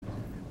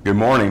Good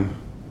morning.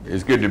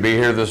 It's good to be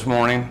here this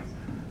morning.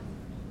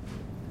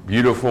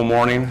 Beautiful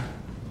morning.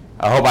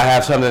 I hope I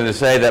have something to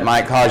say that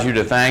might cause you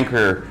to think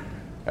or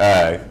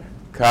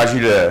cause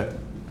you to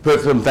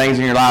put some things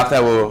in your life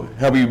that will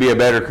help you be a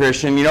better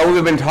Christian. You know,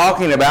 we've been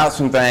talking about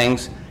some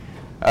things,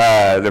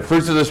 the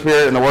fruits of the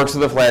Spirit and the works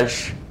of the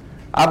flesh.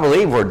 I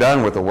believe we're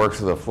done with the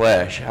works of the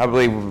flesh. I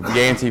believe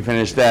Yancey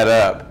finished that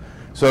up.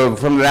 So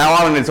from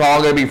now on, it's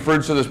all going to be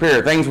fruits of the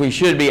Spirit, things we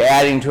should be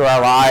adding to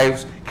our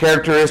lives,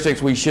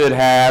 characteristics we should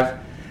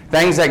have,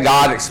 things that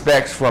God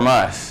expects from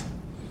us.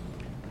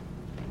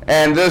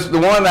 And the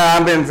one that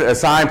I've been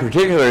assigned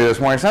particularly this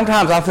morning,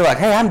 sometimes I feel like,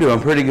 hey, I'm doing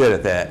pretty good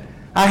at that.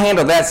 I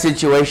handled that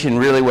situation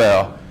really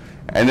well.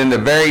 And then the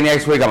very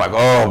next week, I'm like,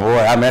 oh boy,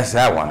 I messed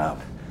that one up.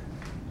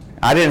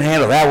 I didn't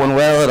handle that one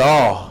well at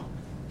all.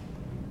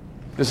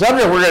 The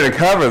subject we're going to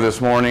cover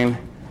this morning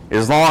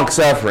is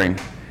long-suffering.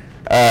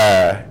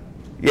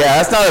 Yeah,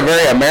 that's not a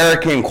very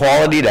American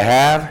quality to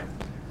have.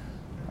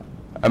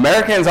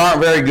 Americans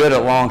aren't very good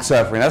at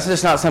long-suffering. That's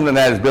just not something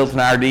that is built in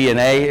our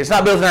DNA. It's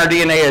not built in our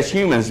DNA as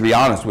humans, to be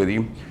honest with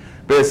you.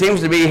 But it seems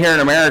to be here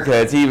in America,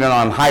 it's even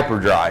on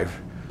hyperdrive.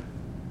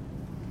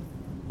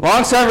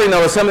 Long-suffering,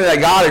 though, is something that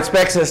God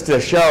expects us to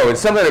show.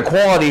 It's something, a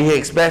quality He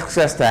expects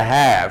us to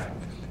have.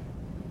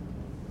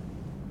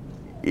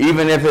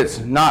 Even if it's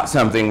not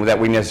something that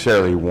we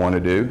necessarily want to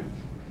do.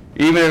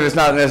 Even if it's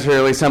not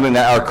necessarily something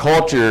that our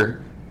culture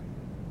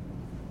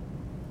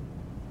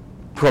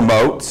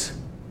promotes.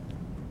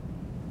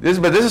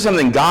 But this is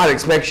something God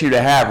expects you to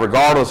have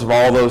regardless of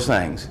all those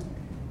things.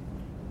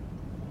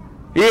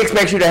 He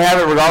expects you to have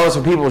it regardless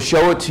if people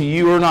show it to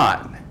you or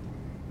not.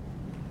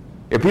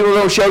 If people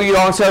don't show you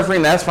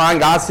long-suffering, that's fine.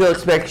 God still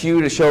expects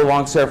you to show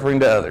long-suffering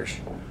to others.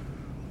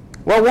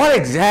 Well, what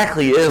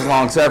exactly is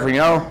long-suffering?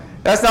 You know,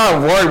 that's not a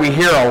word we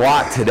hear a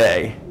lot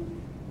today.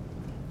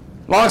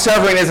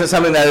 Long-suffering isn't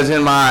something that is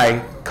in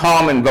my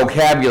common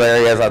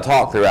vocabulary as I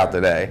talk throughout the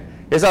day.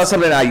 It's not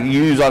something I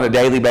use on a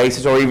daily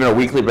basis or even a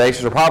weekly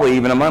basis or probably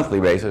even a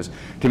monthly basis.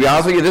 To be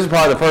honest with you, this is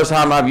probably the first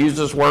time I've used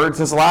this word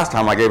since the last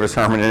time I gave a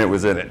sermon and it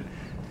was in it.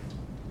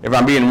 If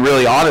I'm being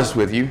really honest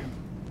with you.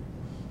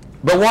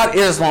 But what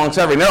is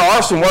long-suffering? There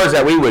are some words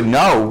that we would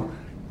know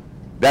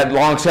that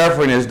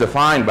long-suffering is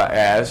defined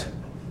as.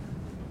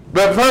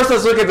 But first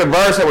let's look at the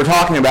verse that we're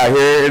talking about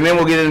here and then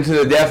we'll get into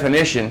the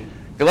definition.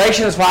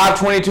 Galatians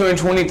 5:22 and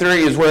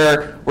 23 is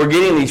where we're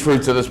getting these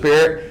fruits of the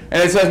Spirit.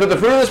 And it says, but the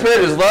fruit of the Spirit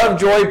is love,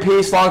 joy,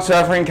 peace,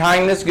 long-suffering,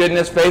 kindness,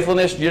 goodness,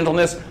 faithfulness,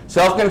 gentleness,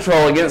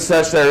 self-control. Against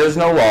such there is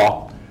no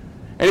law.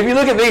 And if you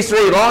look at these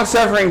three,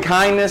 long-suffering,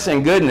 kindness,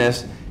 and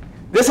goodness,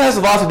 this has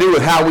a lot to do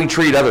with how we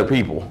treat other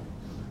people.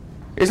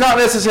 It's not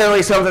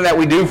necessarily something that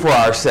we do for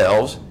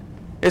ourselves.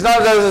 It's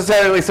not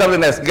necessarily something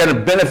that's going to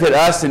benefit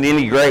us in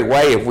any great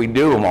way if we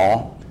do them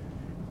all.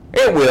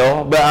 It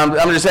will, but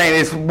I'm just saying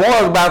it's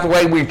more about the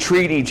way we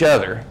treat each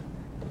other.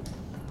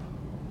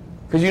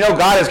 Because you know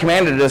God has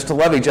commanded us to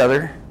love each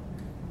other.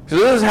 So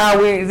this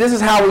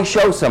is how we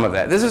show some of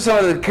that. This is some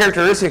of the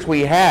characteristics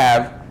we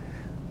have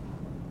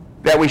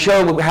that we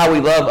show how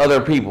we love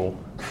other people.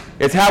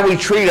 It's how we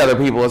treat other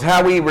people. It's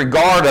how we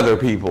regard other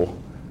people.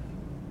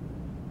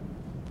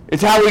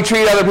 It's how we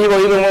treat other people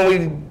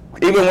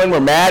even when we're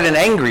mad and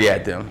angry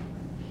at them.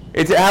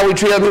 It's how we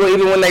treat other people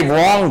even when they've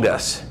wronged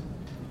us.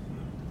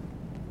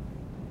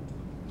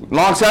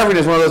 Long-suffering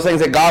is one of those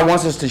things that God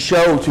wants us to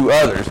show to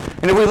others.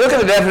 And if we look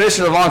at the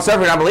definition of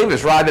long-suffering, I believe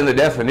it's right in the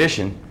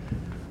definition.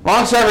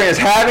 Long-suffering is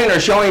having or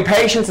showing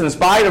patience in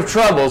spite of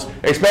troubles,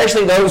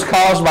 especially those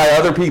caused by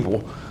other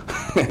people.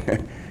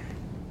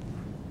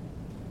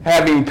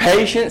 Having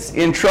patience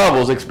in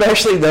troubles,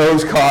 especially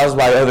those caused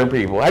by other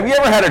people. Have you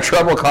ever had a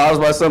trouble caused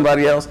by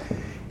somebody else?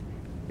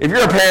 If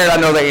you're a parent, I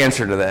know the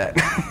answer to that.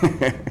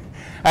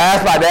 I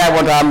asked my dad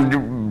one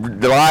time,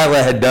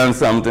 Delilah had done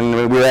something,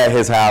 we were at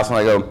his house, and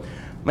I go,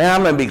 man,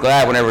 I'm going to be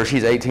glad whenever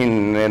she's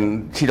 18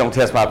 and she don't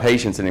test my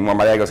patience anymore.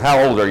 My dad goes,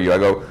 how old are you? I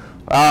go,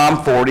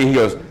 I'm 40. He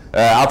goes,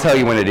 I'll tell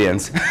you when it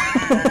ends.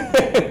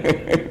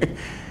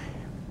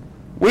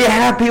 We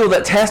have people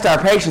that test our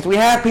patience. We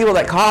have people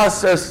that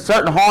cause us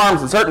certain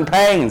harms and certain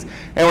pains.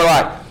 And we're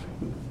like,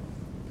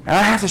 and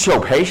I have to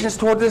show patience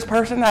toward this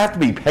person? I have to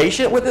be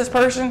patient with this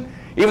person?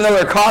 Even though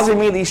they're causing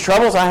me these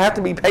troubles, I have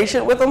to be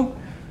patient with them?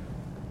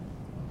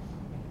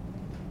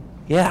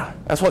 Yeah,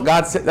 that's what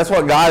God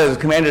has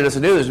commanded us to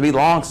do, is to be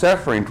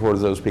long-suffering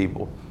towards those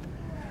people.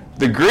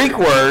 The Greek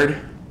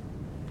word,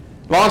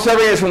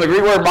 long-suffering is from the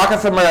Greek word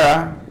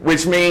makathamera,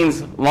 which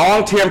means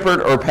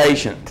long-tempered or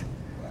patient.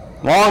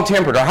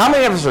 Long-tempered. Or how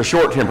many of us are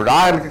short-tempered?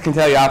 I can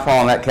tell you I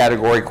fall in that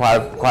category quite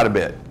a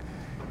bit.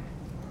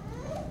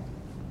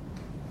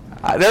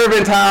 There have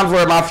been times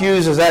where my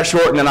fuse is that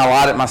short and then I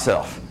light it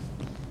myself.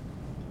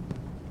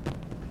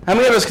 How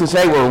many of us can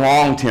say we're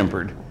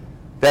long-tempered?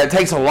 That it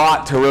takes a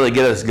lot to really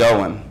get us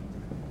going.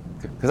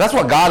 Because that's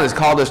what God has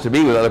called us to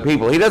be with other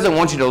people. He doesn't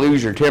want you to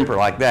lose your temper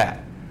like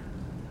that.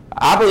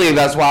 I believe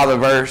that's why the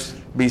verse,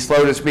 be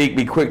slow to speak,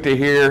 be quick to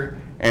hear,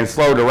 and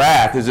slow to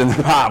wrath is in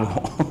the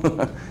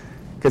Bible.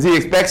 Because he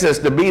expects us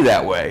to be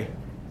that way.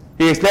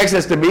 He expects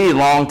us to be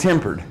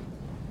long-tempered.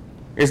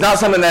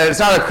 It's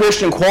not a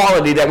Christian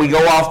quality that we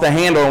go off the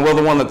handle and we're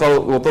the one that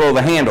will throw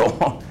the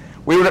handle.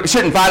 We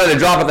shouldn't fight at a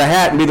drop of the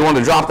hat and be the one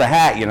to drop the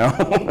hat, you know.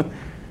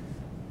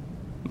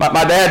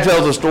 My dad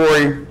tells a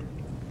story.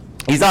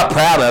 He's not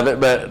proud of it,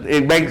 but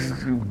it makes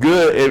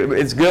good.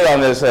 It's good on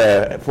this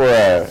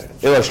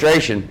for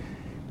illustration.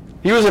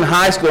 He was in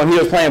high school and he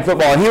was playing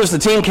football, and he was the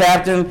team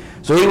captain.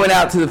 So he went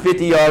out to the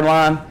 50-yard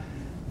line,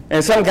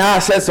 and some guy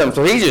said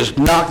something, so he just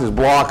knocked his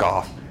block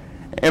off.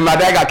 And my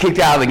dad got kicked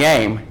out of the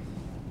game.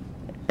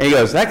 And he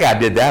goes, "That guy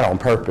did that on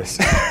purpose."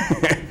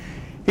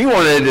 He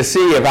wanted to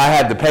see if I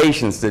had the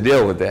patience to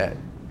deal with that.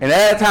 And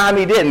at that time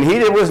he didn't. He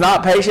was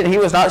not patient. He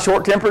was not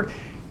short-tempered.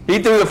 He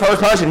threw the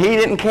first punch and he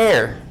didn't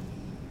care.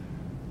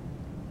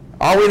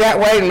 Are we that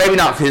way? Maybe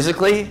not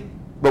physically,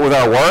 but with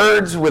our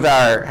words, with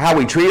how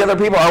we treat other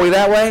people, are we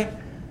that way?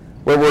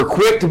 Where we're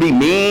quick to be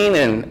mean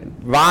and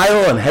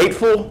vile and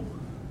hateful?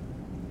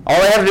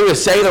 All they have to do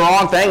is say the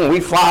wrong thing and we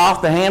fly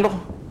off the handle?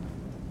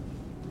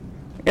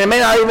 And it may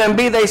not even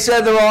be they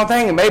said the wrong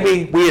thing, and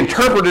maybe we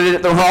interpreted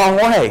it the wrong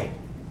way.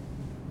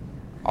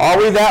 Are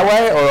we that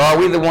way, or are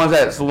we the ones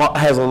that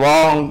has a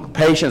long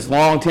patience,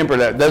 long temper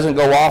that doesn't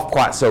go off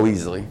quite so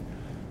easily?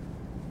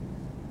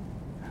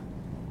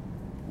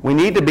 We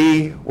need to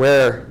be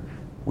where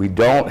we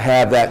don't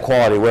have that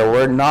quality, where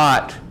we're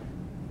not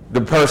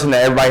the person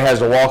that everybody has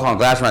to walk on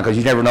glass around because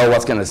you never know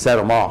what's going to set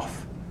them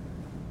off.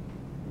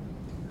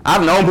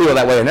 I've known people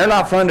that way, and they're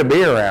not fun to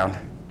be around.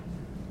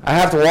 I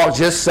have to walk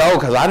just so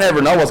because I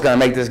never know what's going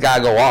to make this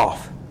guy go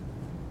off.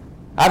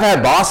 I've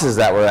had bosses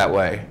that were that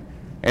way,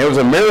 and it was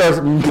a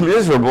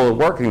miserable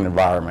working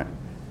environment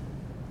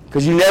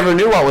because you never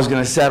knew what was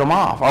going to set them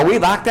off. Are we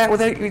like that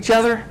with each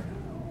other?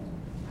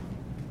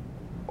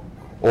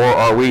 Or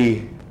are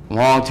we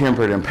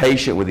long-tempered and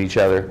patient with each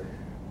other?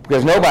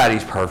 Because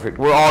nobody's perfect.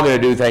 We're all going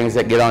to do things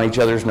that get on each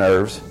other's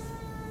nerves.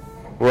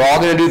 We're all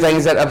going to do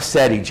things that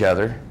upset each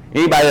other.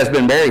 Anybody that's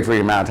been married for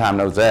any amount of time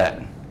knows that.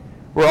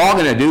 We're all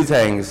going to do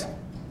things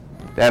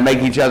that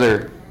make each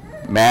other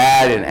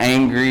mad and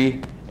angry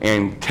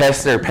and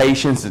test their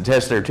patience and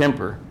test their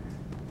temper.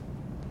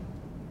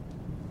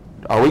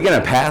 Are we going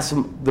to pass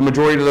the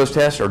majority of those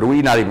tests, or do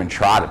we not even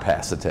try to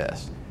pass the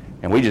test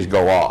and we just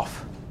go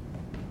off?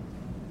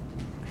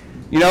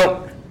 You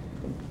know,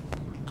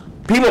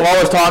 people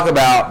always talk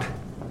about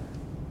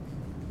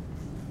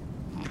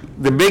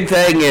the big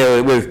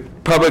thing with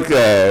public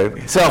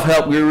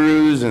self-help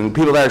gurus and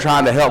people that are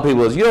trying to help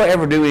people is you don't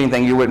ever do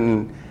anything you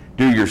wouldn't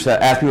do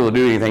yourself. Ask people to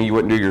do anything you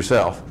wouldn't do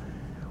yourself.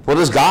 Well,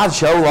 does God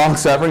show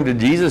long-suffering? Did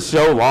Jesus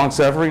show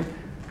long-suffering?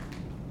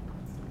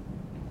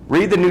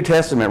 Read the New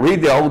Testament.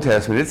 Read the Old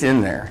Testament. It's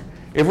in there.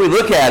 If we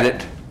look at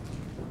it,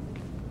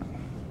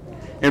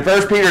 in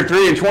 1 Peter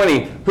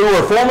 3:20, who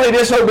were formerly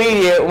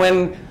disobedient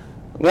when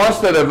once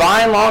the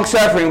divine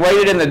long-suffering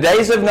waited in the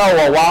days of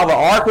Noah while the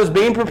ark was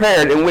being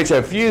prepared, in which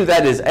a few,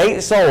 that is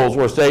 8 souls,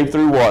 were saved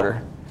through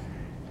water.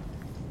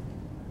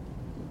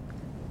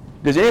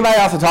 Does anybody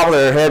off the top of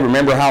their head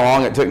remember how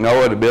long it took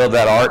Noah to build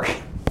that ark?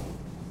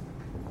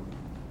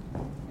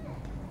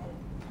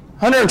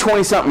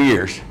 120-something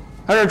years.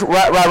 Right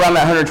around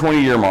that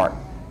 120-year mark.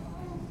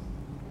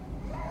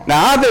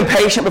 Now, I've been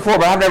patient before,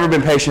 but I've never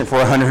been patient for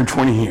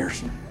 120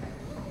 years.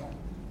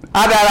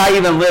 I doubt I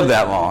even lived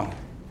that long.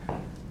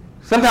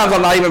 Sometimes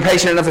I'm not even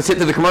patient enough to sit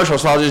through the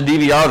commercials, so I'll just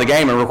DVR the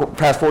game and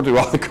fast forward through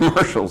all the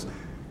commercials.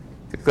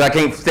 Because I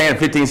can't stand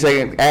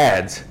 15-second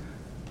ads.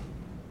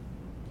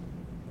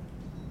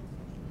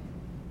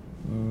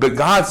 But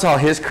God saw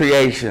his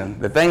creation,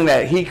 the thing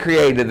that he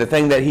created, the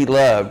thing that he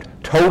loved,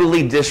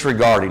 totally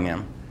disregarding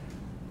him.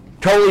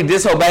 Totally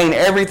disobeying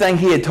everything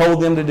he had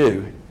told them to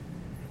do.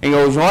 And he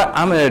goes, "What?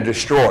 I'm going to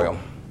destroy them."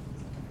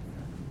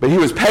 But he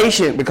was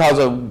patient because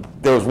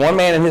there was one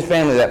man in his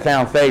family that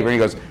found favor. And he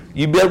goes,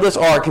 "You build this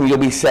ark and you'll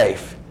be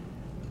safe."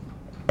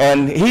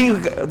 And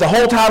the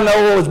whole time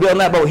Noah was building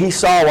that boat, he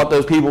saw what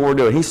those people were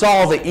doing. He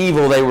saw the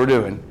evil they were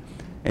doing.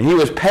 And he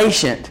was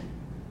patient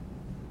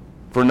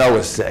for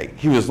Noah's sake.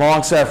 He was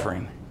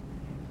long-suffering.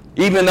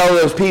 Even though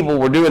those people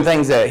were doing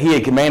things that he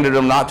had commanded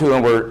them not to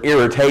and were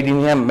irritating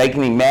him,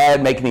 making him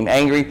mad, making him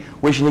angry,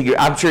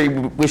 I'm sure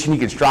wishing he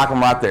could strike them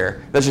right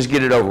there. Let's just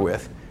get it over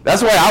with. That's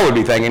the way I would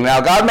be thinking.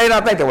 Now, God may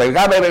not think that way.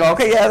 God may be going,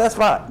 "Okay, yeah, that's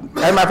fine."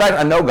 As a matter of fact,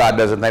 I know God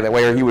doesn't think that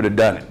way, or he would have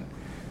done it.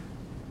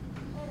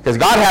 Because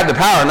God had the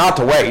power not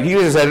to wait. He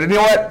just said, "You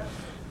know what?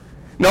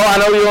 No, I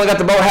know you only got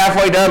the boat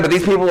halfway done, but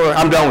these people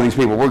I'm done with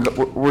these people.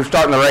 We're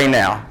starting to rain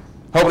now.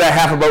 Hope that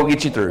half a boat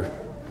gets you through."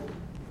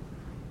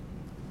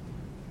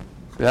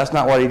 But that's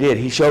not what he did.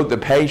 He showed the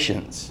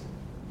patience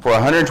for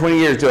 120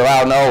 years to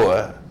allow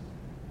Noah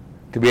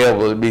to be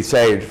able to be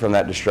saved from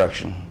that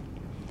destruction.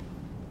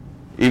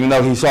 Even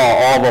though he saw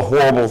all the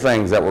horrible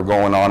things that were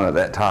going on at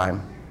that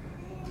time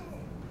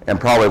and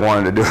probably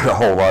wanted to do it a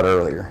whole lot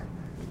earlier.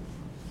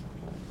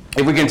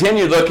 If we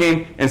continue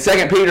looking in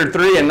 2 Peter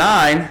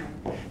 3:9,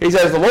 he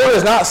says, "The Lord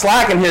is not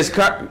slacking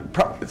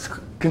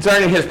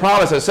concerning his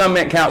promise, as some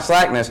men count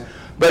slackness,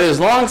 but is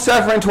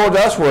long-suffering toward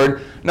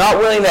usward, not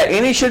willing that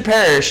any should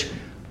perish,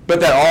 but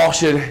that all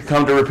should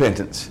come to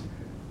repentance."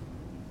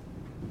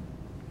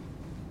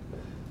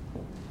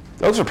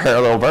 Those are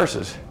parallel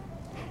verses,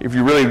 if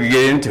you really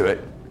get into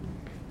it.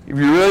 If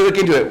you really look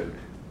into it,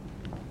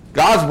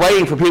 God's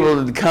waiting for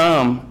people to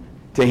come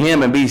to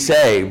him and be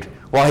saved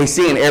while he's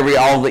seeing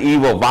all the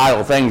evil,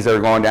 vile things that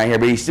are going down here,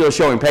 but he's still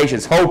showing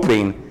patience,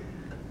 hoping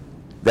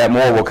that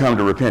more will come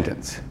to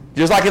repentance.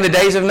 Just like in the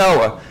days of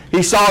Noah.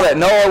 He saw that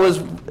Noah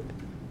was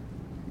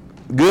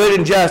good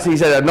and just. He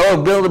said,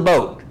 Noah, build a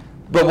boat.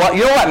 But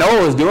you know what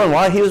Noah was doing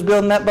while he was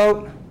building that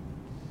boat?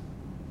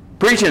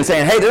 Preaching and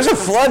saying, hey, there's a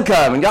flood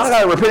coming. Y'all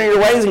got to repent of your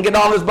ways and get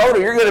on this boat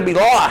or you're going to be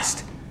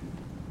lost.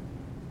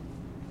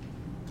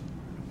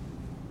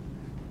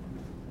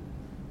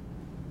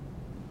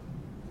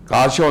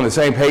 God's showing the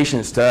same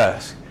patience to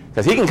us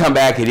because he can come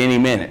back at any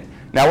minute.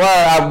 Now, what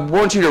I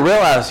want you to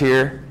realize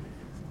here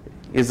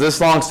is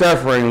this long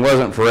suffering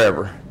wasn't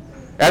forever.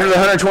 After the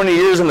 120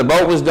 years and the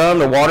boat was done,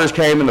 the waters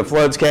came and the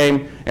floods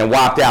came and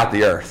wiped out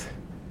the earth.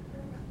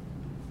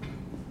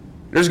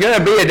 There's going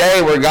to be a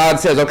day where God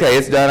says, okay,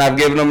 it's done. I've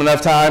given them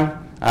enough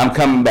time. I'm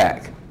coming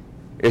back.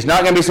 It's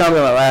not going to be something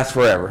that lasts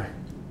forever.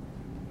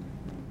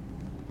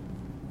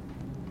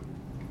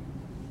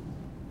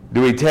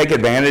 Do we take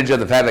advantage of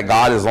the fact that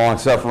God is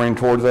long-suffering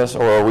towards us?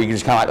 Or are we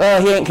just kind of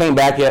like, oh, he ain't came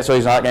back yet, so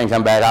he's not going to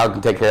come back. I can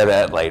take care of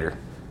that later.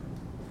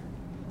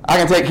 I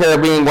can take care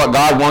of being what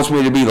God wants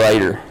me to be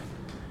later.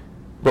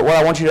 But what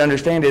I want you to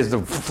understand is the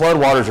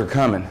floodwaters are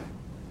coming.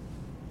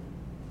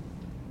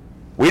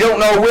 We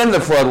don't know when the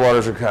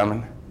floodwaters are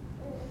coming.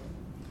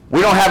 We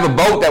don't have a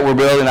boat that we're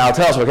building that'll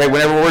tell us, okay,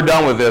 whenever we're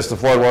done with this, the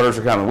floodwaters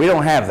are coming. We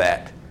don't have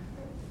that.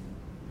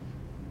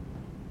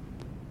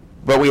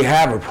 But we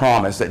have a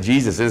promise that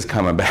Jesus is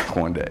coming back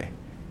one day.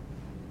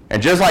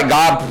 And just like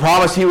God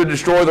promised he would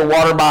destroy the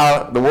world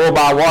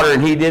by water,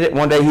 and he did it,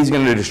 one day he's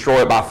going to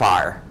destroy it by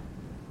fire.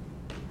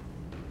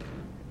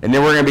 And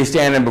then we're going to be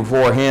standing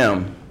before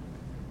him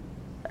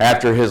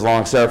after his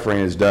long suffering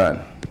is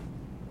done.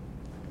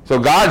 So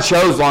God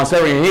shows long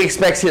suffering, and he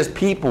expects his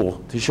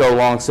people to show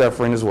long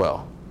suffering as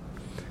well.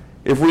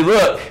 If we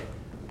look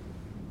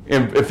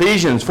in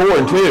Ephesians 4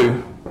 and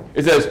 2,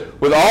 it says,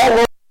 with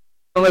all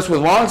with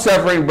long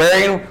suffering,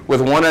 bearing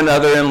with one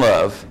another in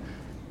love.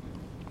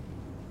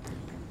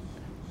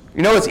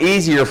 You know, it's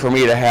easier for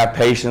me to have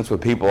patience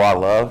with people I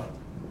love,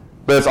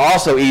 but it's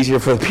also easier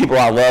for the people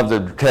I love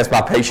to test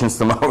my patience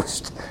the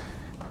most.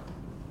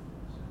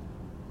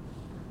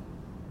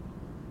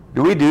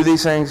 Do we do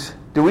these things?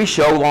 Do we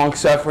show long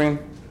suffering?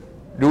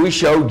 Do we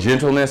show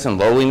gentleness and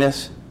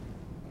lowliness?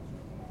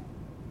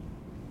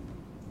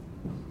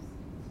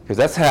 Because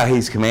that's how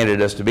he's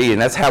commanded us to be, and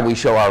that's how we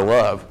show our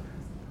love.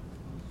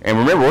 And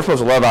remember, we're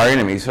supposed to love our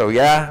enemies. So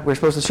yeah, we're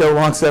supposed to show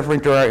long suffering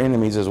to our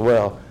enemies as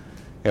well.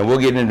 And we'll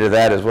get into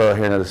that as well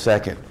here in a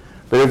second.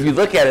 But if you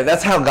look at it,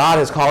 that's how God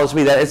has called us to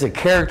be. That it's a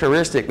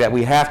characteristic that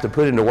we have to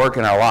put into work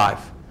in our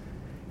life.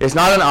 It's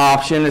not an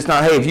option. It's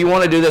not, hey, if you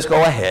want to do this,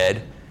 go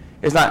ahead.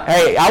 It's not,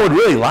 hey, I would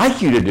really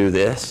like you to do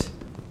this.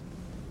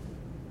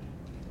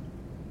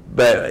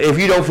 But if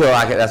you don't feel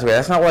like it, that's okay.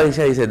 That's not what he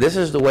said. He said, this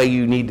is the way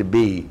you need to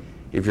be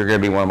if you're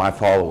going to be one of my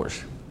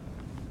followers.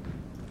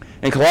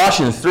 In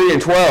Colossians 3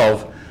 and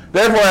 12,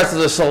 therefore, as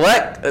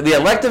the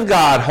elect of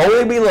God,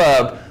 wholly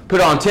beloved,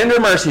 put on tender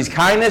mercies,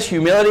 kindness,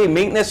 humility,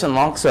 meekness, and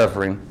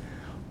long-suffering.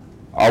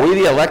 Are we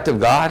the elect of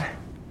God?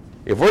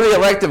 If we're the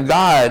elect of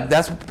God,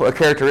 that's a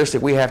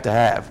characteristic we have to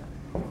have.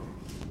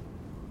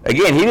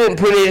 Again, he didn't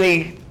put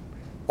any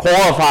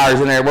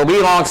qualifiers in there. Well,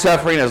 be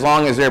long-suffering as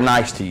long as they're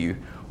nice to you.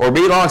 Or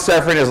be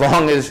long-suffering as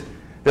long as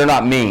they're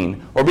not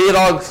mean. Or be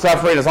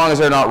long-suffering as long as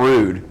they're not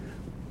rude.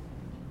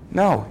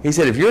 No. He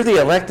said, if you're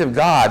the elect of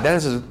God,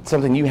 that is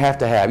something you have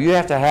to have. You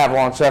have to have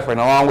long-suffering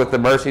along with the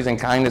mercies and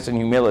kindness and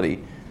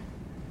humility.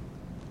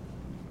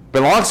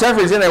 But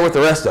long-suffering is in there with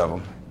the rest of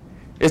them.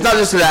 It's not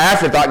just an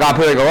afterthought God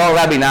put in there, oh,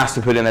 that'd be nice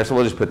to put in there, so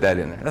we'll just put that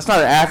in there. That's not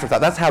an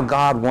afterthought. That's how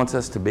God wants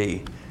us to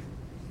be.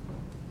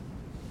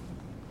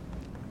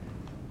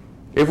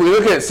 If we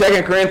look at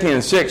 2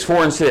 Corinthians 6,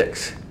 4 and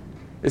 6,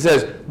 it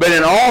says, but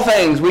in all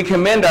things we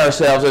commend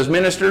ourselves as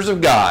ministers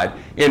of God,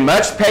 in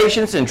much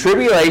patience and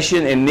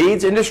tribulation, in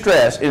needs and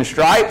distress, in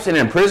stripes and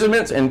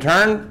imprisonments, in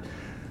turn,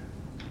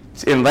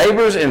 in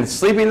labors, in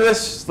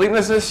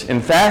sleeplessness,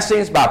 in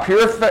fastings, by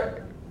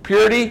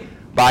purity,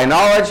 by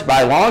knowledge,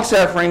 by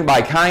long-suffering,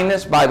 by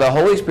kindness, by the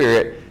Holy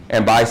Spirit,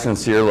 and by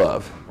sincere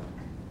love.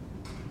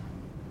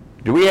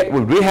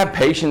 Would we have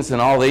patience in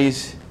all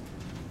these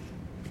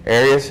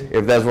areas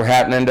if those were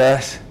happening to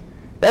us?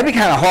 That'd be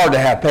kind of hard to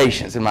have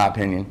patience, in my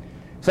opinion.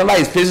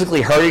 Somebody's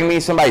physically hurting me,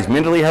 somebody's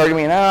mentally hurting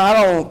me.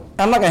 No,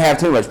 I'm not going to have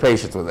too much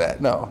patience with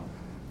that. No.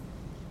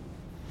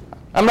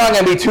 I'm not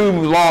going to be too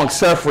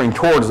long-suffering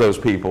towards those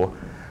people.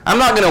 I'm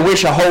not going to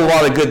wish a whole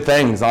lot of good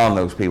things on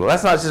those people.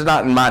 That's just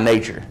not in my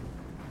nature.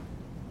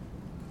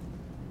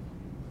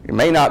 It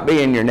may not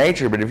be in your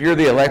nature, but if you're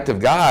the elect of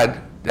God,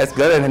 that's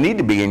going to need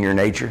to be in your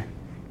nature.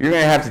 You're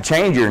going to have to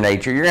change your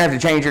nature. You're going to have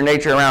to change your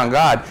nature around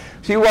God.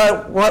 See,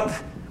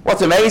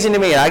 what's amazing to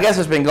me, and I guess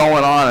it's been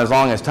going on as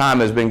long as time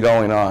has been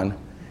going on,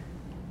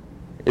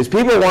 is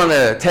people want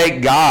to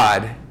take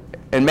God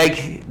and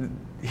make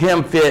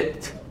him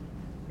fit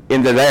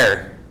into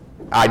their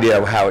idea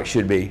of how it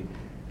should be,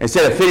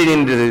 instead of fitting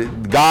into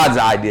God's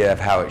idea of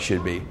how it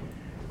should be.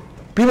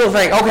 People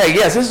think, okay,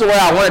 yes, this is the way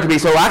I want it to be,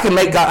 so I can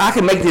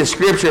make this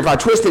scripture, if I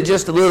twist it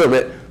just a little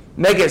bit,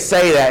 make it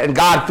say that, and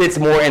God fits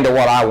more into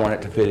what I want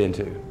it to fit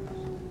into.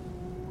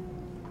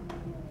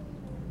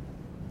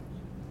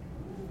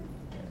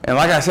 And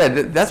like I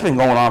said, that's been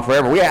going on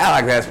forever. We act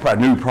like that's a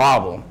new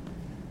problem.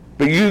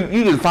 But you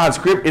can find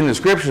script in the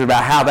scriptures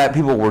about how that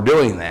people were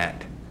doing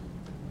that.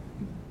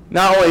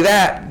 Not only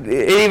that,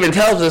 it even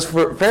tells us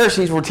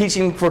Pharisees were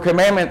teaching for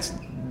commandments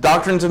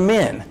doctrines of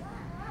men.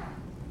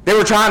 They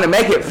were trying to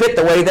make it fit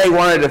the way they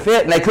wanted it to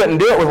fit, and they couldn't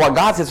do it with what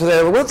God said. So they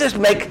said, we'll just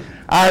make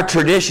our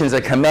traditions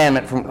a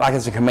commandment like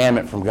it's a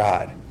commandment from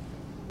God.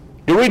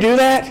 Do we do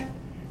that?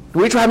 Do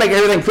we try to make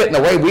everything fit in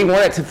the way we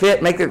want it to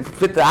fit, make it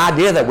fit the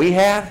idea that we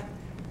have?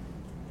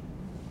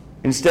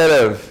 Instead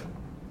of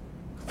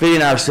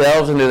fitting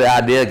ourselves into the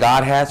idea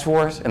God has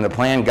for us and the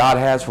plan God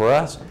has for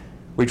us,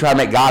 we try to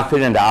make God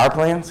fit into our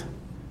plans.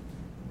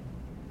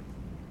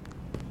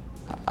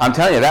 I'm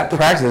telling you, that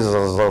practice is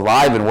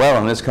alive and well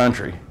in this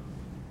country.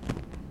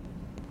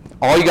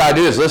 All you got to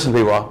do is listen to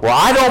people. Well,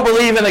 I don't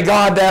believe in a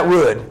God that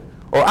would.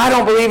 Or I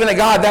don't believe in a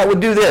God that would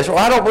do this. Or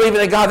I don't believe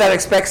in a God that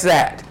expects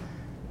that.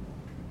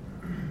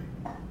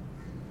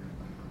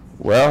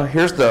 Well,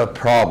 here's the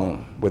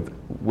problem with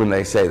when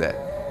they say that.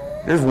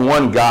 There's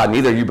one God, and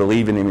either you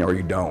believe in him or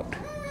you don't.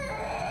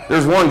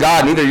 There's one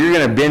God, and either you're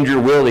going to bend your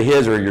will to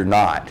his or you're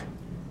not.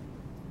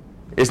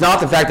 It's not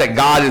the fact that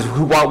God is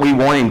what we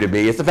want him to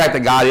be. It's the fact that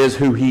God is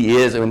who he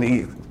is, and he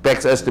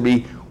expects us to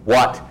be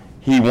what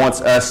he wants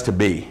us to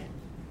be.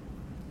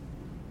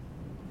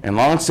 And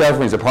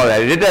long-suffering is a part of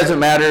that. It doesn't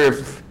matter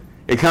if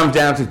it comes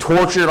down to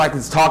torture like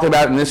it's talking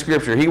about in this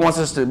scripture. He wants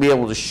us to be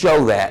able to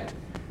show that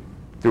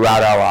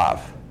throughout our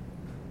life.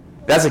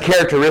 That's a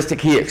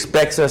characteristic he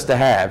expects us to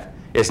have.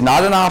 It's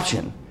not an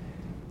option.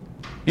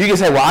 You can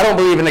say, well, I don't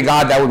believe in a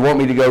God that would want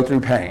me to go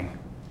through pain.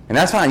 And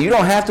that's fine. You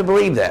don't have to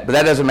believe that. But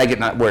that doesn't make it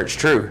not where it's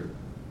true.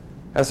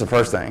 That's the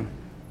first thing.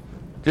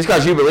 Just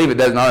because you believe it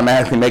doesn't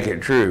automatically make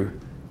it true.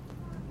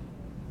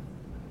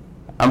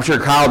 I'm sure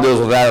Kyle deals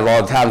with that a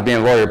lot of times being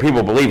a lawyer.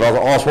 People believe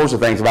all sorts of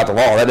things about the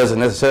law. That doesn't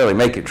necessarily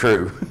make it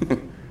true.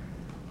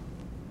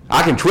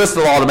 I can twist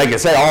the law to make it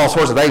say all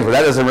sorts of things, but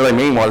that doesn't really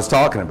mean what it's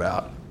talking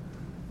about.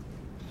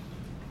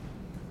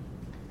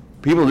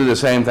 People do the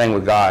same thing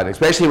with God,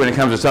 especially when it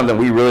comes to something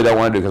we really don't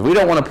want to do, because we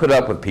don't want to put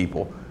up with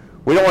people.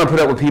 We don't want to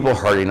put up with people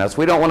hurting us.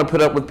 We don't want to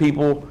put up with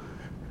people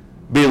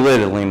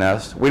belittling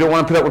us. We don't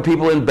want to put up with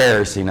people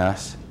embarrassing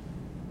us.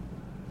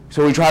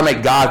 So we try to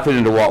make God fit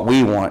into what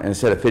we want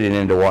instead of fitting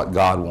into what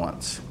God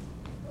wants.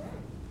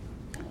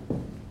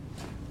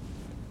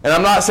 And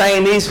I'm not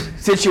saying these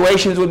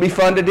situations would be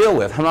fun to deal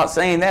with. I'm not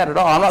saying that at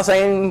all. I'm not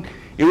saying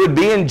it would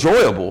be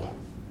enjoyable.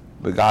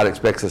 But God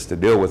expects us to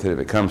deal with it if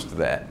it comes to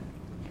that.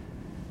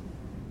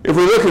 If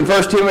we look in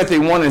 1 Timothy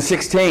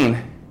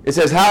 1:16, it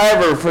says,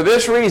 however, for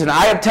this reason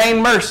I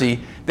obtain mercy,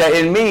 that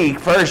in me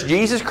first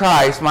Jesus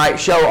Christ might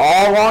show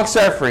all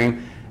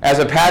long-suffering as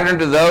a pattern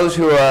to those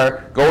who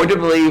are going to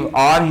believe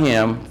on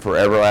him for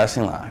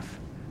everlasting life.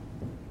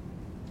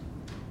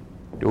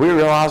 Do we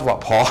realize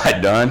what Paul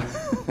had done?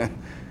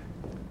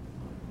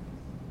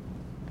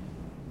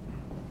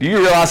 Do you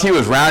realize he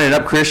was rounding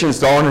up Christians,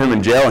 throwing them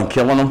in jail and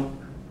killing them?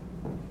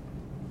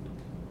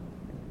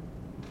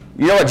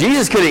 You know what?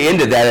 Jesus could have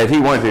ended that if he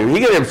wanted to.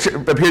 He could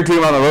have appeared to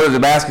him on the road to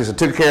Damascus and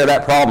took care of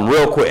that problem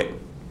real quick.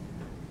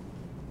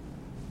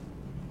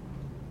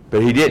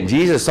 But he didn't.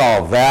 Jesus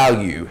saw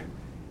value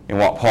in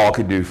what Paul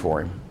could do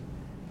for him.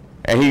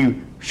 And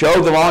he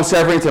showed the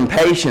long-suffering and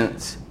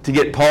patience to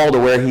get Paul to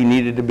where he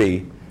needed to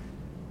be.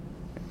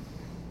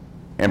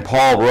 And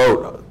Paul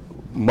wrote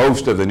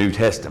most of the New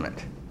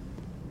Testament.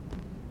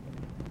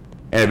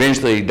 And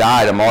eventually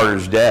died a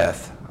martyr's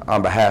death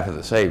on behalf of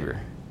the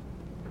Savior.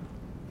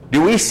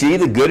 Do we see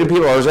the good in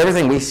people, or is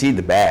everything we see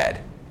the bad?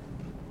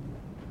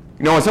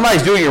 You know, when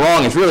somebody's doing you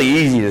wrong, it's really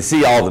easy to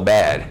see all the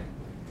bad.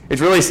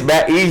 It's really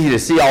easy to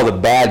see all the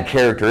bad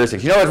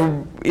characteristics. You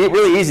know, it's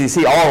really easy to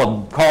see all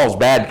of Paul's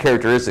bad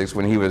characteristics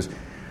when he was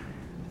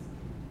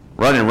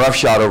running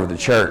roughshod over the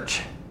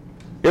church.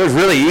 It was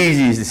really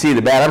easy to see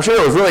the bad. I'm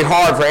sure it was really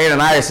hard for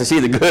Ananias to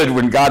see the good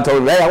when God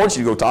told him, hey, I want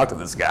you to go talk to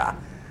this guy.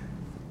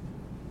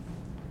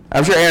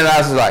 I'm sure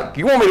Ananias was like,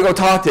 you want me to go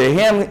talk to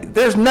him?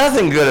 There's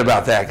nothing good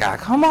about that guy.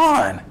 Come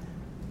on.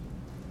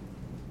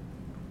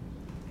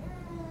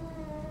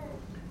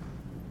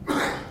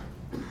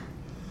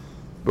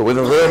 But with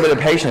a little bit of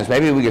patience,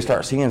 maybe we can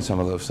start seeing some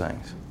of those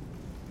things.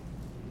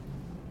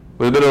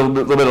 With a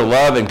little bit of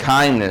love and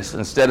kindness,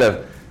 instead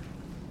of,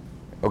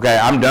 okay,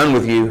 I'm done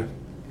with you.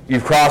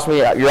 You've crossed me.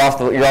 You're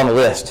on the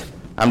list.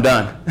 I'm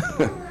done.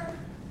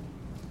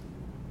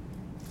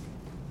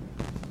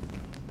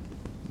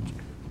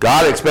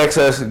 God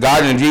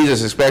and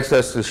Jesus expects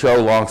us to show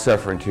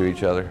long-suffering to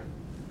each other.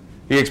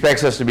 He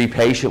expects us to be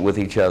patient with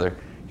each other.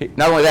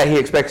 Not only that, he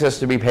expects us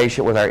to be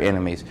patient with our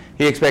enemies.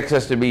 He expects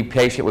us to be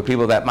patient with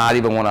people that might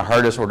even want to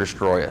hurt us or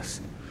destroy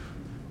us.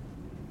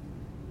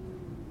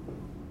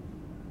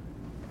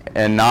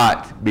 and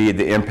not be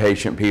the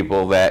impatient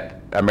people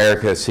that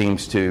America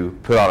seems to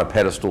put on a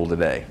pedestal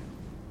today.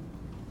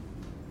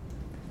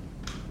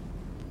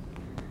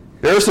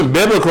 There are some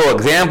biblical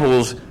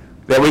examples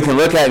that we can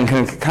look at and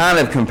can kind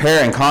of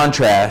compare and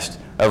contrast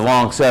of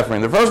long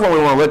suffering. The first one we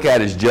want to look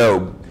at is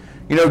Job.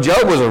 You know,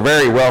 Job was a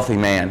very wealthy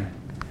man.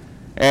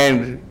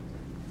 And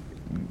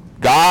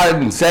God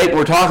and Satan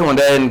were talking one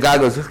day, and God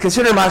goes,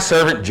 consider my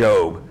servant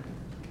Job.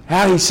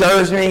 How he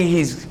serves me,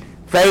 he's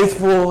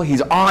faithful,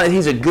 he's honest,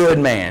 he's a good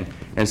man.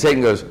 And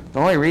Satan goes, the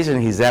only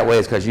reason he's that way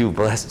is because you've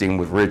blessed him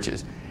with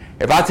riches.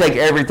 If I take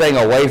everything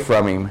away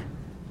from him,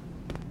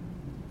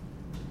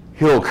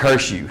 he'll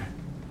curse you.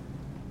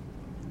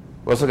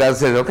 Well, so God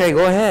said, okay,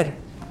 go ahead,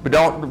 but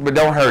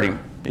don't hurt him.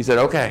 He said,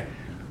 okay.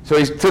 So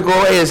he took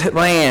away his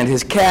land,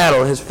 his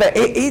cattle,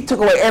 he took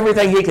away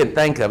everything he could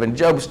think of, and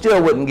Job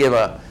still wouldn't give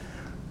up.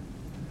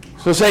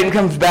 So Satan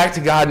comes back to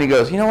God and he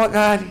goes, you know what,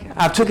 God?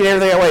 I've taken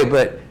everything away,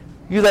 but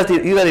you let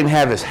him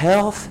have his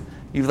health,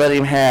 you let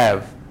him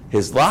have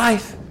his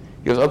life.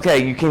 He goes,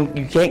 okay, you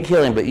can't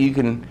kill him, but you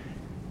can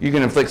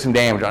inflict some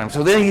damage on him.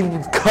 So then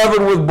he's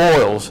covered with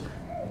boils.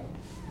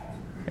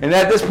 And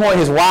at this point,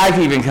 his wife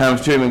even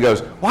comes to him and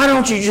goes, why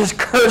don't you just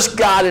curse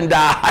God and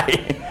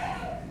die?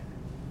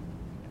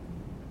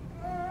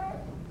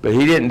 But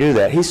he didn't do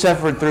that. He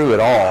suffered through it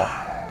all.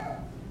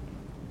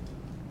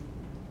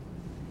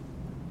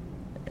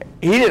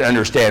 He didn't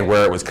understand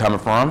where it was coming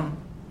from.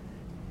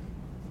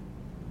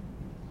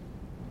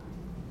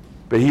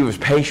 But he was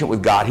patient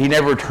with God. He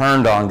never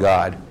turned on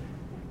God.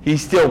 He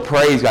still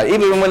praised God.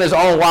 Even when his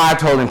own wife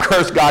told him,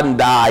 curse God and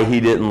die,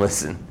 he didn't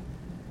listen.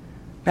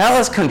 Now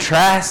let's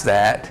contrast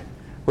that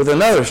with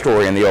another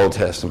story in the Old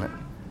Testament.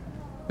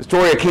 The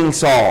story of King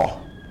Saul.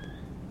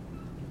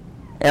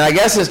 And I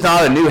guess it's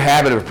not a new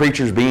habit of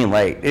preachers being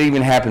late. It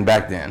even happened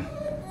back then.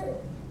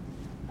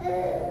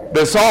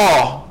 But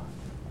Saul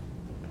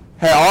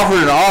had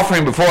offered an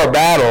offering before a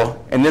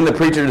battle, and then the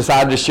preacher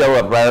decided to show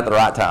up right at the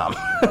right time.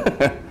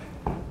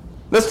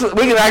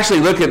 We can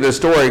actually look at this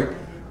story.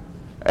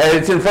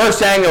 It's in 1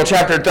 Samuel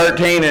chapter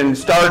 13 and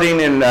starting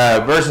in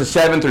verses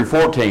 7 through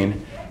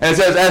 14. And it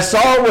says, as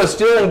Saul was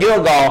still in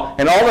Gilgal,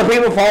 and all the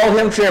people followed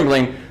him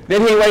trembling,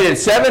 then he waited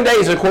 7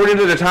 days according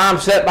to the time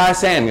set by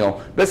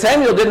Samuel. But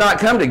Samuel did not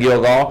come to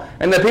Gilgal,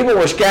 and the people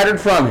were scattered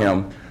from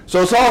him.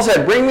 So Saul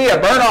said, bring me a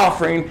burnt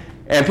offering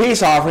and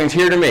peace offerings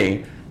here to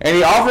me. And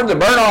he offered the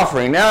burnt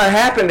offering. Now it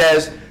happened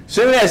as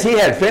soon as he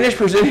had finished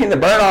presenting the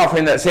burnt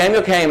offering that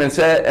Samuel came and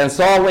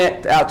Saul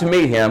went out to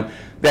meet him,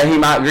 that he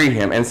might greet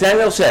him. And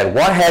Samuel said,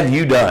 what have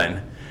you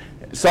done?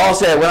 Saul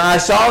said, when I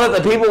saw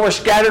that the people were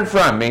scattered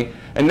from me,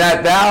 and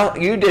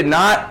that you did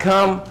not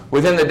come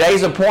within the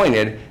days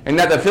appointed, and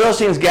that the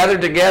Philistines gathered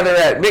together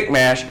at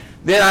Michmash,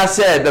 then I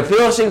said, the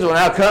Philistines will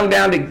now come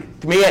down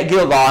to me at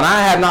Gilgal, and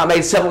I have not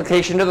made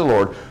supplication to the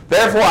Lord.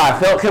 Therefore I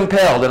felt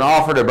compelled and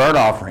offered a burnt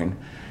offering.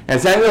 And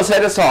Samuel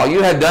said to Saul,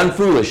 you have done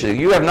foolishly.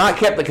 You have not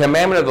kept the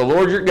commandment of the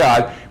Lord your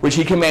God, which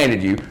he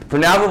commanded you. For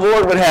now the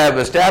Lord would have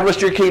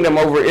established your kingdom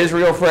over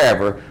Israel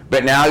forever,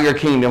 but now your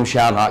kingdom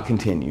shall not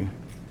continue.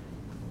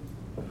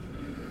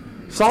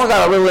 Saul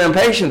got a little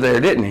impatient there,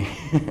 didn't he?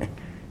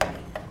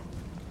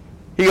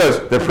 He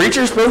goes, the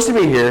preacher's supposed to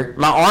be here.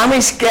 My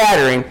army's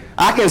scattering.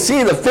 I can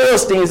see the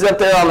Philistines up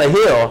there on the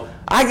hill.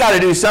 I got to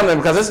do something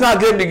because it's not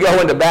good to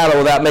go into battle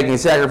without making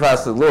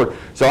sacrifice to the Lord.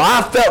 So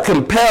I felt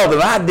compelled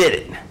and I did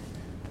it.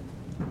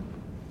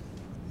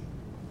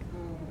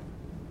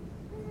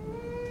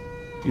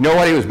 You know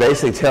what he was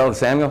basically telling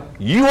Samuel?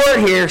 You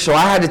weren't here, so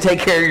I had to take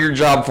care of your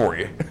job for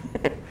you.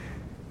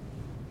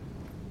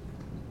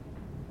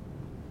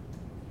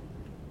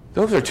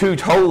 Those are two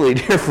totally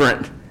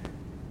different,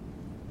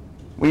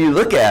 when you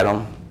look at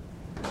them,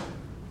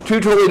 two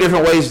totally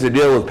different ways to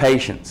deal with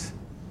patience.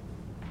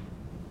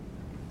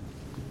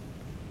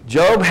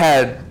 Job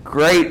had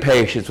great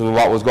patience with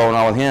what was going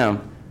on with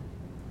him.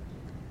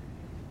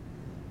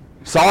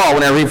 Saul,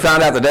 whenever he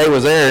found out the day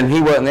was there and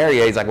he wasn't there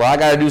yet, he's like, well, I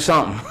got to do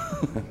something.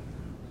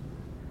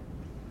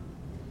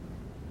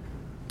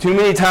 Too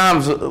many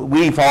times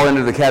we fall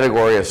into the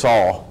category of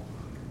Saul.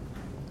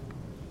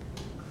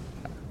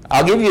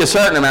 I'll give you a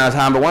certain amount of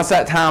time, but once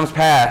that time's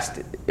passed,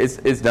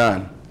 it's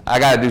done. I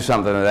got to do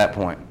something at that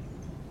point.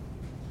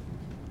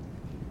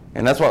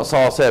 And that's what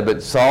Saul said.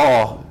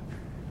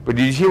 But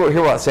did you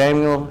hear what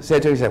Samuel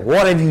said to him? He said,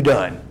 what have you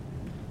done?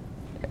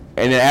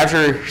 And then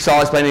after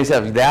Saul explained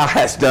himself, thou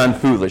hast done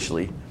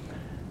foolishly.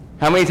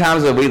 How many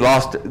times have we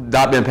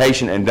not been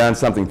patient and done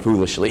something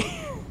foolishly?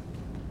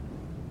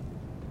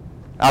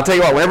 I'll tell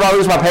you what, whenever I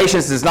lose my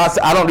patience,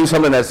 I don't do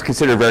something that's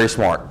considered very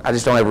smart. I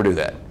just don't ever do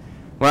that.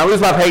 When I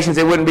lose my patience,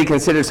 it wouldn't be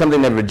considered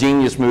something of a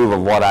genius move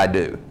of what I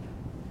do.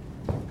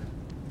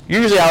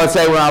 Usually I would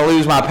say when I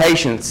lose my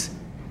patience,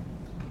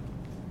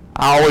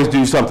 I always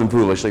do something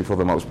foolishly for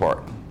the most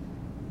part.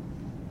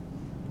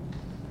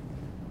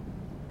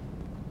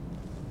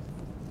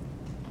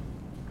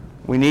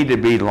 We need to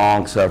be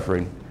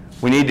long-suffering.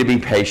 We need to be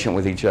patient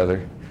with each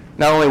other.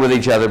 Not only with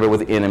each other, but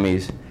with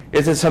enemies.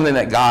 This is something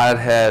that God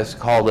has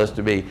called us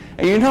to be.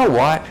 And you know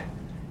what?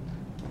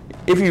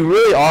 if you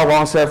really are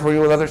long-suffering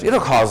with others, it'll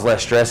cause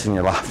less stress in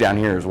your life down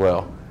here as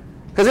well.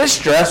 Because it's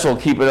stressful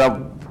keeping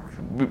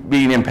up,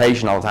 being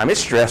impatient all the time. It's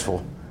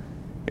stressful.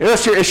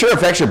 It sure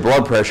affects your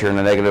blood pressure in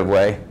a negative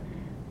way.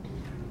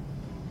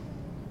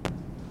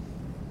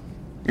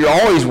 You're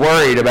always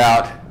worried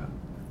about,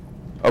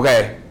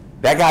 okay,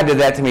 that guy did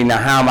that to me, now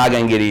how am I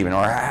going to get even?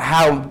 Or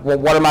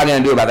what am I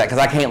going to do about that? Because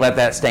I can't let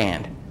that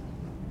stand.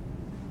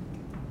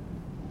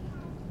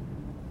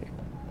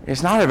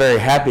 It's not a very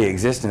happy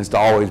existence to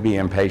always be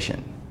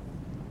impatient.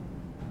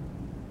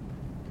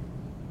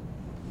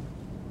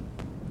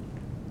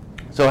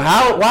 So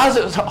why is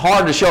it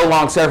hard to show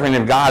long-suffering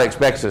if God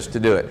expects us to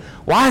do it?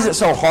 Why is it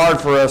so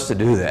hard for us to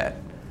do that?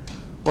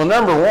 Well,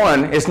 number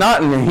one, it's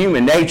not in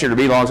human nature to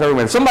be long-suffering.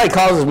 When somebody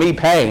causes me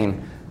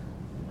pain,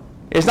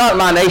 it's not in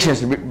my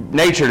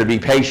nature to be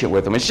patient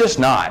with them. It's just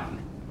not.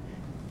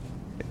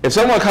 If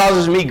someone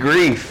causes me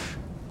grief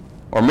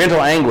or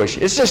mental anguish,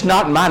 it's just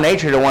not in my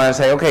nature to want to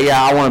say, okay,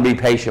 yeah, I want to be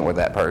patient with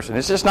that person.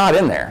 It's just not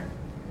in there.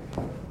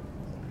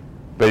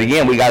 But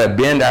again, we got to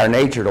bend our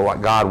nature to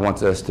what God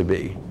wants us to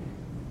be.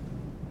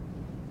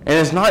 And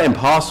it's not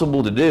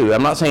impossible to do.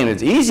 I'm not saying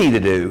it's easy to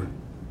do,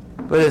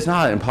 but it's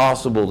not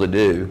impossible to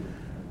do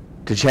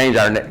to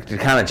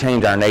kind of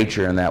change our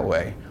nature in that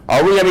way.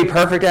 Are we going to be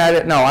perfect at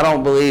it? No, I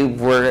don't believe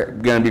we're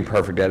going to be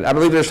perfect at it. I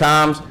believe there's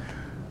times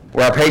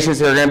where our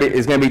patience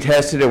is going to be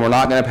tested and we're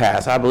not going to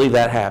pass. I believe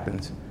that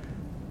happens.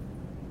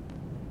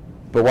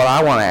 But what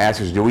I want to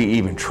ask is, do we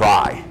even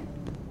try?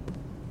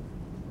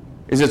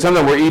 Is it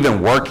something we're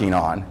even working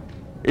on?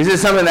 Is it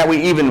something that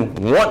we even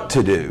want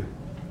to do?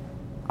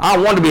 I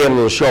want to be able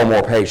to show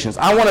more patience.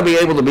 I want to be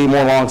able to be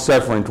more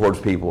long-suffering towards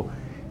people.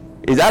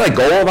 Is that a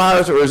goal of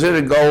ours, or is it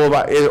a goal of,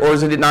 or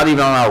is it not even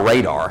on our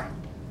radar?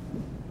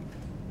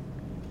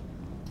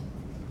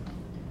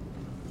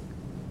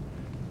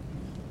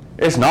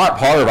 It's not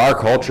part of our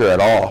culture at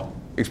all,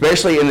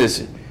 especially in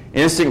this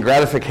instant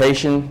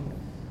gratification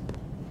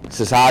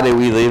society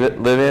we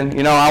live in.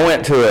 You know, I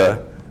went to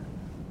a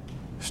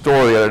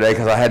store the other day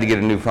because I had to get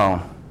a new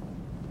phone,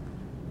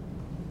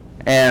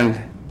 and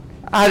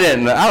I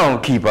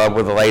don't keep up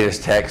with the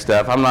latest tech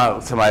stuff. I'm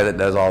not somebody that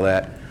does all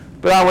that.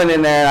 But I went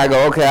in there and I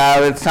go,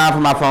 okay, it's time for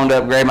my phone to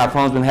upgrade. My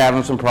phone's been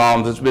having some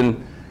problems. It's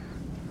been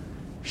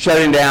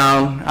shutting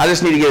down. I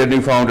just need to get a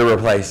new phone to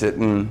replace it.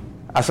 And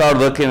I started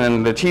looking,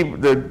 and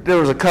there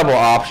was a couple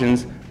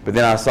options, but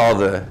then I saw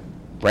the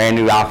brand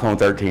new iPhone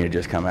 13 had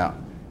just come out.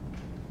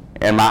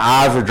 And my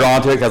eyes were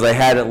drawn to it because they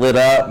had it lit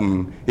up,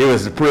 and it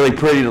was really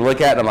pretty to look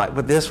at. And I'm like,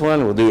 but this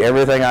one will do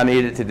everything I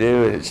need it to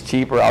do, and it's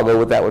cheaper. I'll go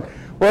with that one.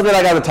 Well, then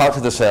I got to talk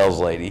to the sales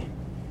lady.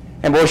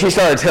 And boy, she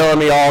started telling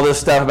me all this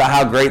stuff about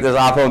how great this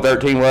iPhone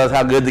 13 was,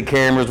 how good the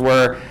cameras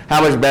were, how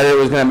much better it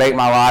was going to make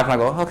my life. And I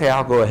go, okay,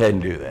 I'll go ahead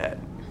and do that.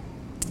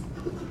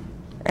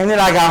 And then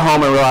I got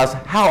home and realized,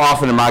 how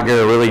often am I going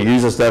to really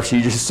use the stuff she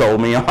just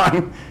sold me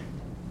on?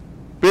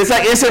 But it's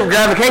like instant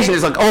gratification.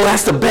 It's like, oh,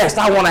 that's the best.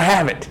 I want to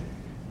have it.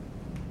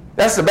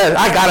 That's the best.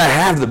 I got to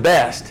have the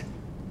best.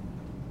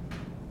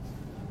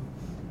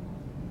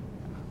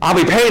 I'll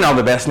be paying on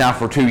the best now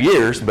for 2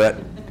 years, but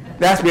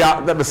that's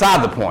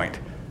beside the point.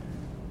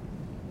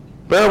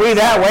 But are we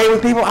that way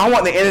with people? I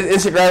want the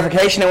instant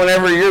gratification, and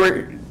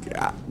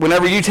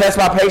whenever you test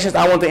my patience,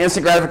 I want the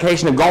instant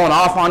gratification of going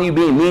off on you,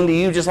 being mean to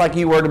you just like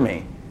you were to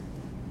me.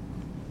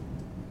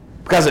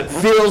 Because it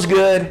feels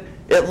good,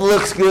 it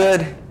looks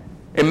good,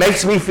 it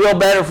makes me feel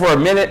better for a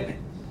minute.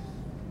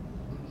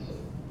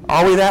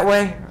 Are we that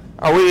way?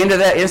 Are we into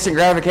that instant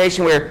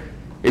gratification where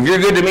if you're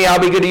good to me, I'll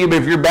be good to you,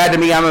 but if you're bad to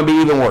me, I'm going to be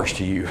even worse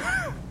to you?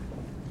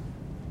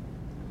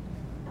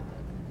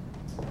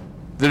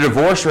 The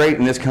divorce rate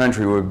in this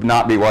country would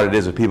not be what it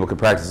is if people could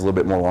practice a little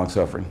bit more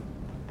long-suffering.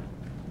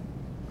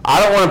 I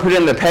don't want to put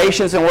in the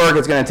patience and work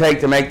it's going to take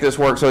to make this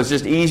work, so it's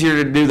just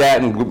easier to do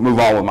that and move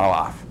on with my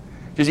life.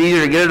 Just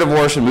easier to get a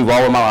divorce and move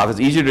on with my life. It's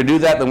easier to do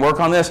that than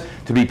work on this,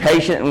 to be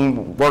patient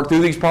and work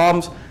through these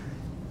problems.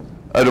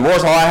 A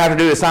divorce, all I have to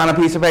do is sign a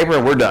piece of paper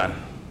and we're done.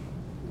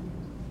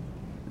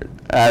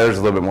 There's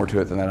a little bit more to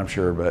it than that, I'm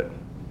sure, but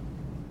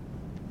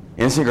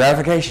instant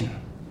gratification.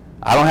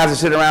 I don't have to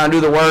sit around and do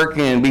the work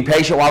and be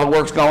patient while the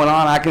work's going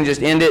on. I can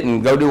just end it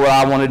and go do what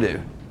I want to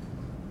do.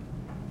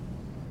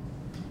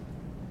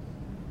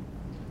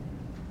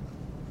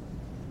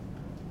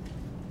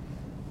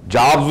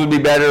 Jobs would be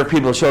better if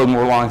people showed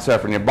more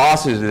long-suffering. If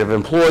bosses, if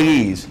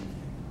employees,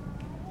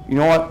 you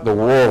know what? The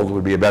world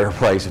would be a better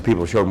place if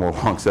people showed more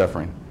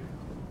long-suffering.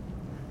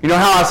 You know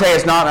how I say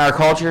it's not in our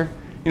culture?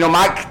 You know,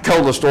 Mike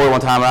told a story one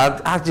time, and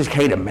I just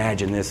can't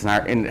imagine this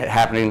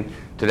happening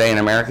today in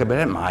America, but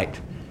it might.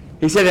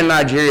 He said in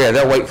Nigeria,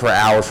 they'll wait for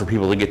hours for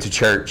people to get to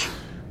church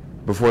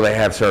before they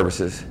have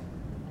services.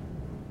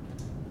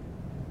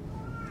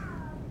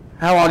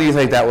 How long do you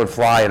think that would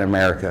fly in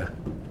America?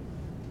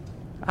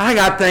 I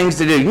got things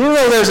to do. You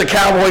know there's a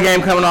Cowboy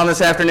game coming on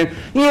this afternoon.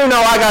 You know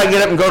I got to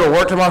get up and go to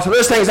work tomorrow. So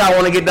there's things I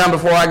want to get done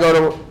before I go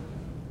to work.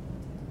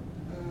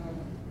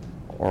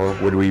 Or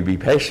would we be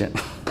patient?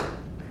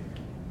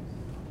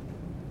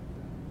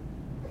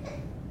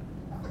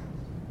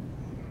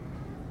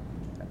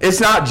 It's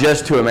not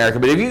just to America,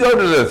 but if you go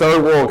to the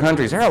third world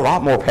countries, they're a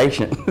lot more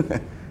patient.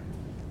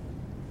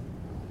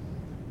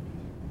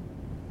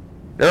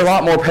 They're a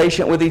lot more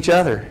patient with each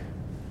other.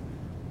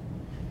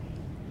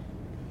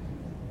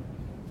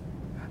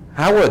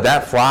 How would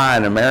that fly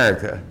in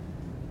America?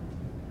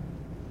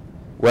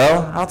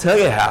 Well, I'll tell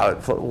you how.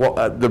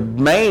 The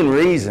main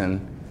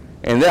reason,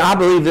 and I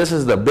believe this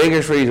is the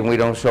biggest reason we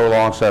don't show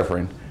long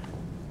suffering,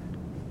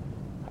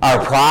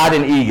 our pride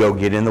and ego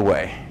get in the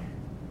way.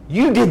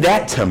 You did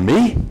that to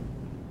me?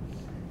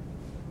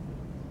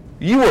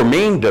 You were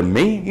mean to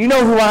me? You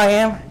know who I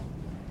am?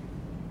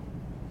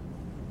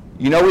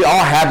 You know, we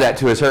all have that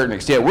to a certain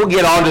extent. We'll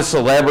get on to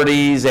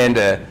celebrities and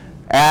to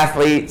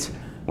athletes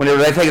whenever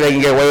they think they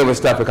can get away with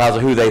stuff because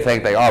of who they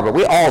think they are, but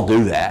we all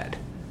do that.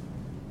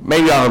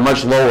 Maybe on a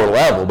much lower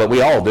level, but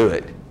we all do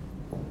it.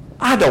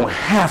 I don't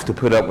have to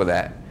put up with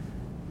that.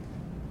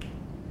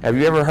 Have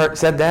you ever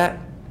said that?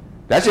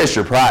 That's just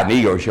your pride and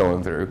ego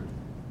showing through.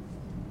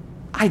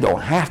 I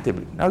don't have to.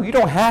 No, you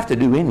don't have to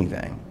do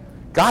anything.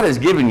 God has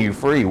given you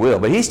free will,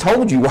 but He's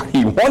told you what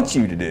He wants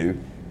you to do.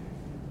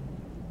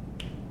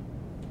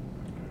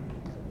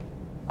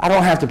 I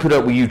don't have to put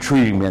up with you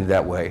treating me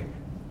that way.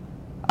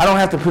 I don't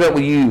have to put up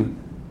with you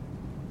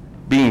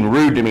being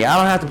rude to me. I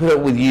don't have to put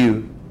up with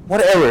you,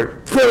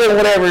 whatever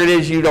it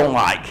is you don't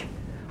like.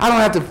 I don't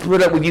have to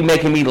put up with you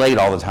making me late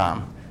all the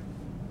time.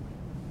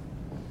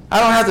 I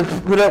don't have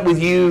to put up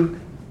with you,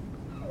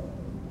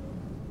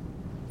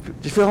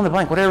 just fill in the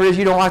blank, whatever it is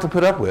you don't like to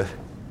put up with.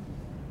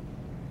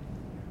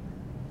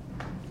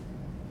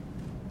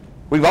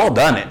 We've all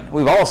done it.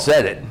 We've all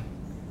said it.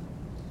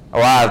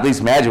 Or I at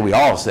least imagine we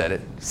all said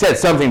it. Said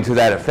something to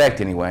that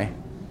effect anyway.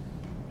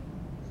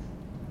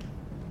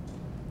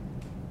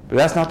 But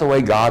that's not the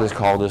way God has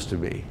called us to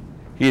be.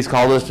 He has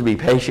called us to be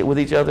patient with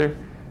each other.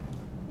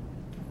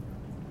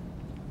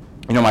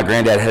 You know, my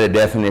granddad had a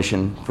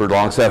definition for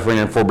long-suffering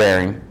and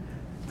forbearing.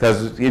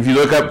 Because if you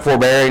look up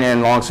forbearing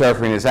and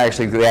long-suffering,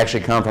 they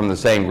actually come from the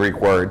same Greek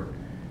word.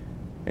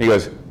 And he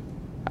goes,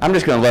 I'm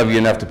just going to love you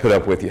enough to put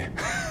up with you.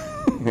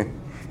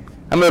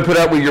 I'm going to put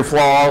up with your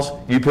flaws.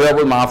 You put up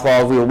with my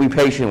flaws. We will be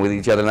patient with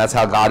each other, and that's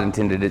how God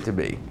intended it to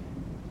be.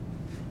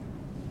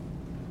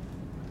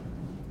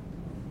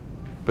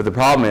 But the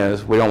problem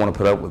is, we don't want to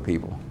put up with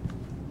people.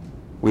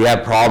 We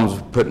have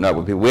problems putting up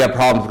with people. We have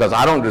problems because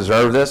I don't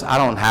deserve this.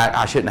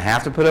 I shouldn't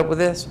have to put up with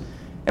this.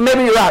 And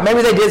maybe you're right.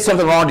 Maybe they did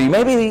something wrong to you.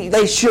 Maybe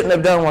they shouldn't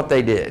have done what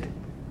they did.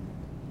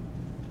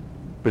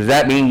 But does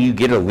that mean you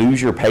get to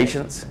lose your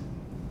patience?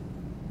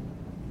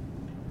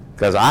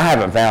 Because I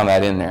haven't found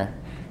that in there.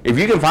 If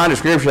you can find a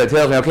scripture that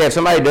tells me, okay, if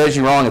somebody does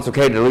you wrong, it's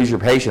okay to lose your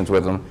patience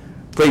with them,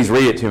 please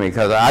read it to me,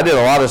 because I did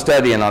a lot of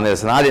studying on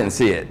this and I didn't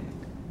see it.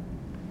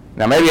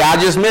 Now maybe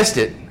I just missed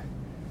it.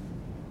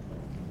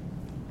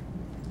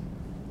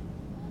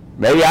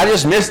 Maybe I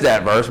just missed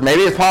that verse.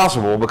 Maybe it's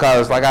possible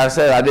because, like I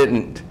said, I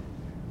didn't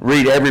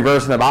read every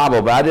verse in the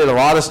Bible, but I did a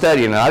lot of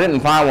studying and I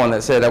didn't find one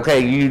that said, okay,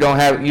 you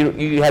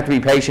have to be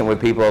patient with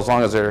people as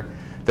long as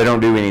they don't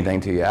do anything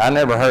to you. I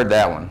never heard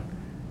that one.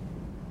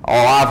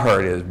 All I've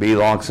heard is be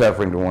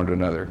long-suffering to one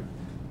another.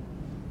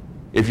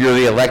 If you're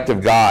the elect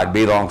of God,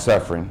 be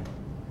long-suffering.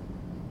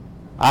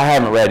 I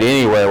haven't read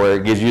anywhere where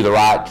it gives you the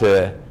right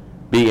to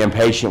be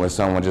impatient with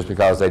someone just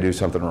because they do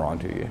something wrong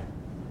to you.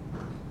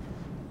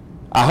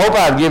 I hope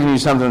I've given you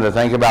something to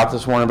think about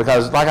this morning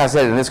because, like I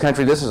said, in this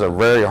country, this is a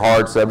very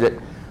hard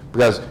subject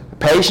because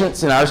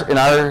patience in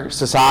our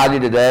society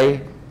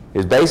today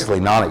is basically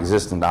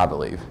non-existent, I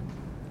believe.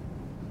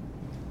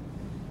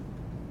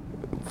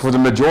 For the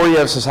majority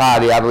of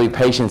society, I believe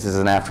patience is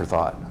an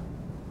afterthought.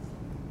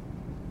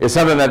 It's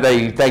something that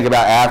they think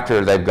about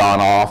after they've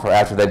gone off or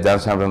after they've done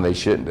something they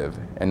shouldn't have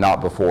and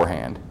not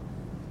beforehand.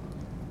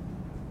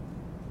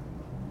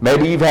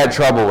 Maybe you've had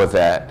trouble with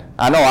that.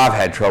 I know I've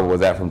had trouble with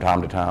that from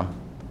time to time.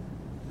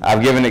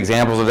 I've given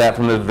examples of that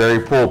from the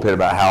very pulpit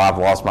about how I've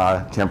lost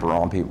my temper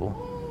on people.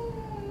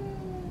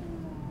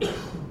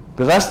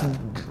 But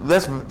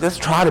let's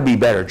try to be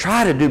better.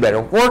 Try to do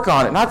better. Work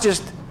on it. Not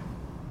just,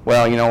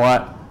 well, you know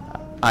what?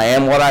 I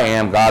am what I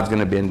am. God's going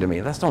to bend to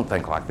me. Let's don't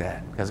think like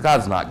that because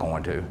God's not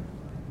going to.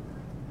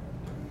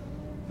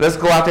 Let's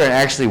go out there and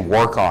actually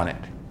work on it.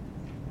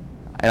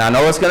 And I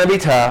know it's going to be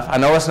tough. I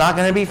know it's not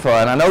going to be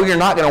fun. I know you're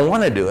not going to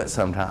want to do it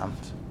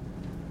sometimes.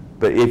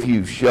 But if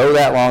you show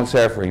that long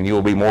suffering, you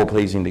will be more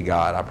pleasing to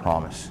God, I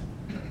promise.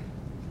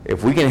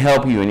 If we can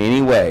help you in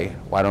any way,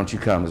 why don't you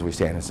come as we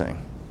stand and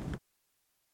sing?